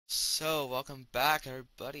So, welcome back,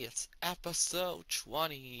 everybody. It's episode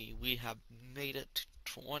 20. We have made it to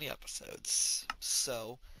 20 episodes.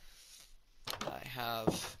 So, I have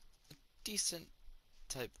a decent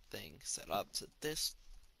type thing set up. So, this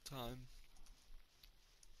time,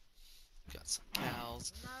 got some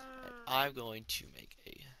cows, and I'm going to make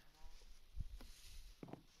a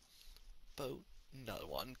boat. Another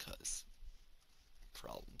one, because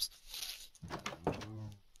problems.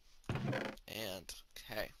 And,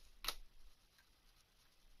 okay.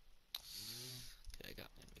 Okay, I got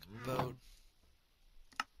to make a boat.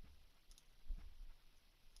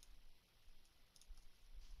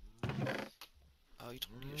 Oh, you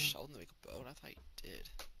told me to use Sheldon to make a boat? I thought you did.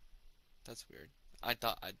 That's weird. I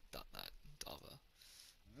thought I'd done that in Dava.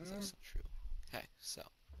 That's not true. Okay, so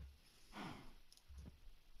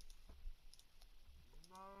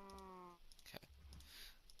okay,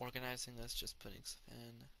 organizing this, just putting stuff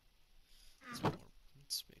in. Let's make more.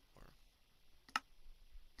 Let's make more.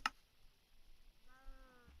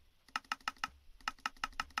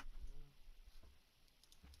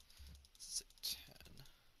 Let's say 10.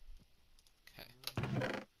 Okay.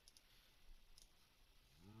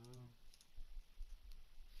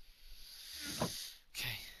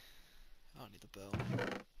 Okay. I don't need the bow.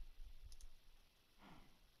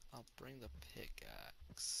 I'll bring the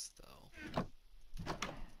pickaxe though.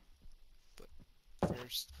 But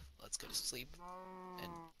first, let's go to sleep,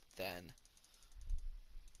 and then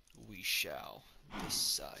we shall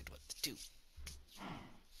decide what to do.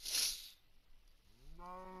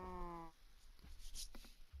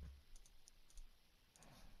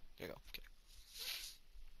 There you go. Okay.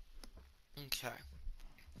 Okay.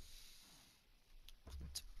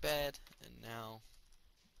 To bed, and now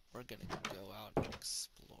we're gonna go out and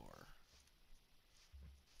explore.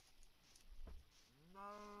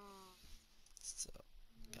 So,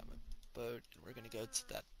 got my boat, and we're gonna go to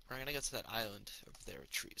that. We're gonna go to that island over there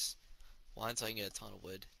with trees. One, so I can get a ton of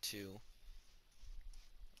wood. Two,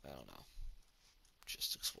 I don't know,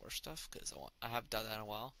 just explore stuff because I haven't done that in a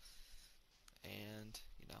while, and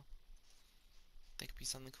think it'd be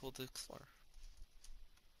something cool to explore.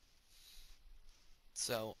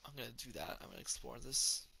 So I'm gonna do that. I'm gonna explore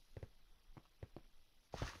this.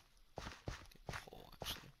 Get coal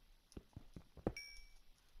actually.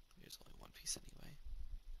 There's only one piece anyway.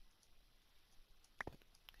 But,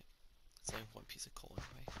 okay. It's only one piece of coal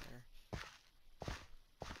anyway. There.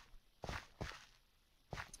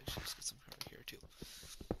 Let's actually just get some over here too.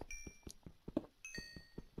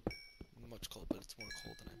 Much coal, but it's more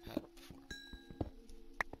coal than I've had before.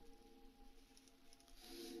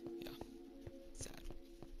 Yeah, sad.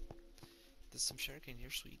 There's some sugarcane here,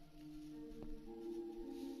 sweet.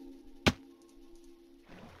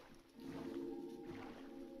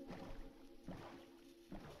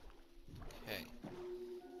 Okay,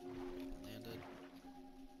 we landed.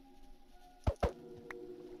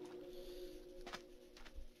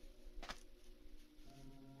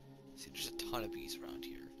 See, there's a ton of bees around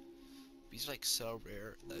here. Bees are like so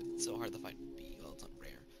rare that it's so hard to find bee. Well, it's not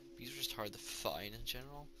rare. Bees are just hard to find in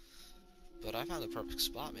general. But I found the perfect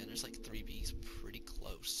spot, man. There's like 3 bees pretty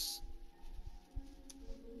close.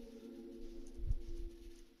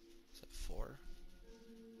 Is that 4?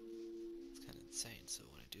 It's kind of insane. So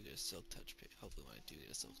when I do get a silk touch pick, hopefully when I do get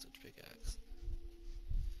a silk touch pickaxe,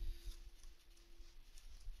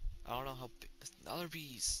 I don't know how big. Another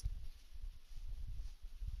bees.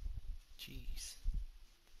 Jeez.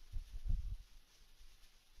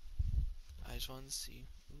 I just wanted to see.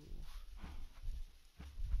 Ooh.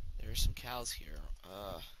 There's some cows here.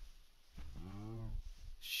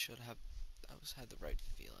 Should have. I was had the right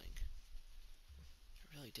feeling. I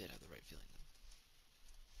really did have the right feeling.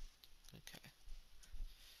 Okay.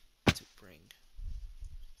 To bring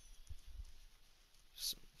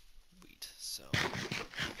some wheat. So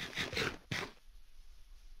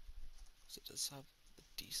it does have a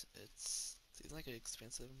decent. It seems like an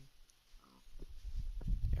expensive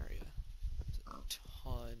area. There's a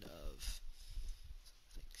ton of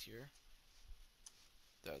things here.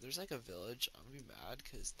 There's like a village. I'm gonna be mad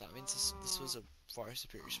because that means this was a far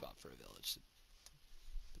superior spot for a village to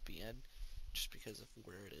be in, just because of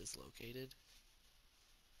where it is located.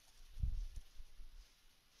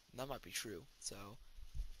 And that might be true. So,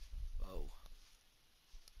 oh,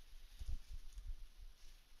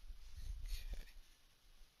 okay,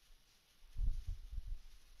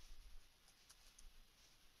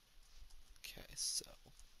 okay. So,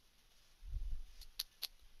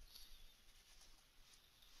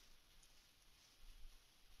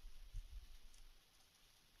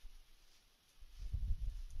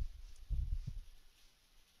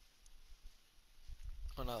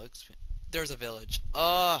 oh no, expand. There's a village.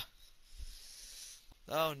 Oh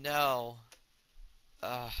no.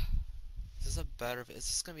 Uh, is this a better? Is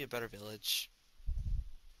this gonna be a better village?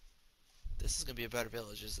 This is gonna be a better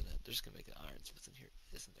village, isn't it? There's gonna make an ironsmith in here,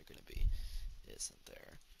 isn't there gonna be? Isn't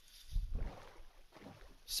there?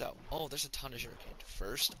 So, oh, there's a ton of sugarcane.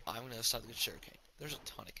 First, I'm gonna start the sugarcane. There's a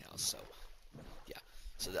ton of cows, so yeah.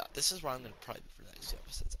 So this is where I'm gonna probably be for the next two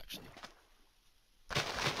episodes, actually,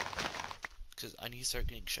 because I need to start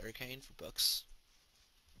getting sugarcane for books.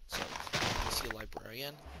 So, if you see a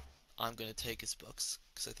librarian, I'm gonna take his books,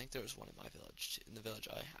 because I think there was one in my village, in the village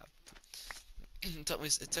I have. It took me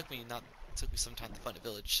some time to find a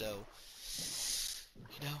village, so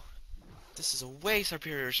you know, this is a way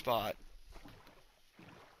superior spot.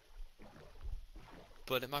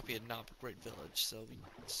 But it might be a not great village, so we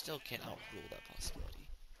still can't outrule that possibility.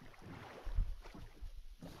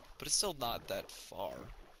 But it's still not that far.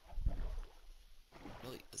 It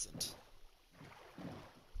really isn't.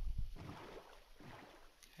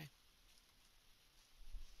 Okay.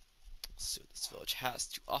 Let's see what this village has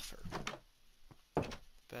to offer.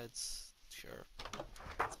 Beds, sure.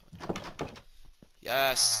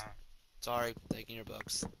 Yes! Sorry, taking your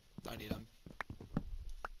books. I need them.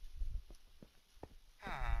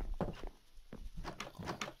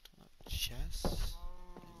 Chest?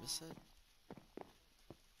 Did I miss it?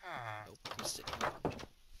 Nope, missed it.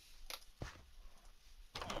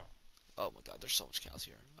 Oh my god, there's so much cows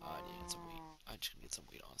here. I need to get some wheat. I'm just gonna get some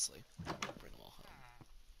wheat, honestly. Bring them all home.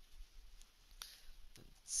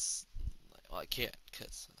 It's, well, I can't,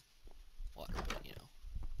 because water, but you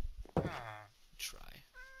know. Try.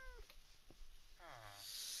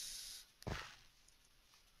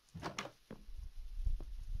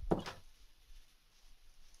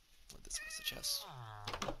 What this was the chest.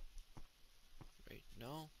 Right,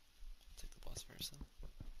 no. I'll take the boss first then.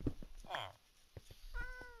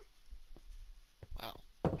 Wow.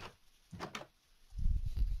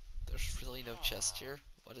 There's really no chest here?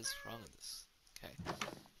 What is wrong with this? Okay.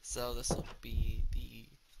 So this will be the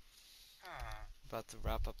about to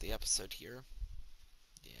wrap up the episode here.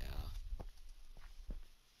 Yeah.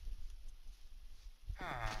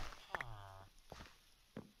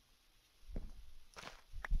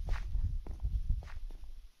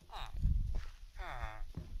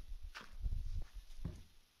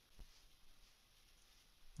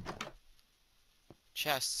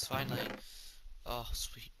 Chests, finally. Oh,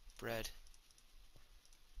 sweet bread.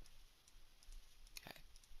 Okay.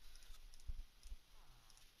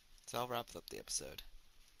 So I'll wrap up the episode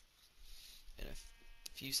in a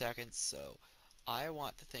few seconds. So I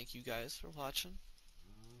want to thank you guys for watching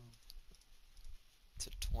to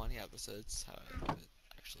 20 episodes. How it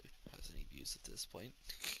actually has any views at this point.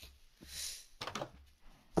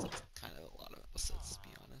 So it's kind of a lot of episodes, to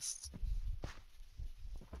be honest.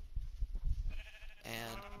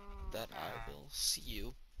 And that I will see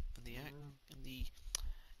you in the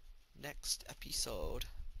next episode.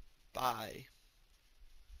 Bye.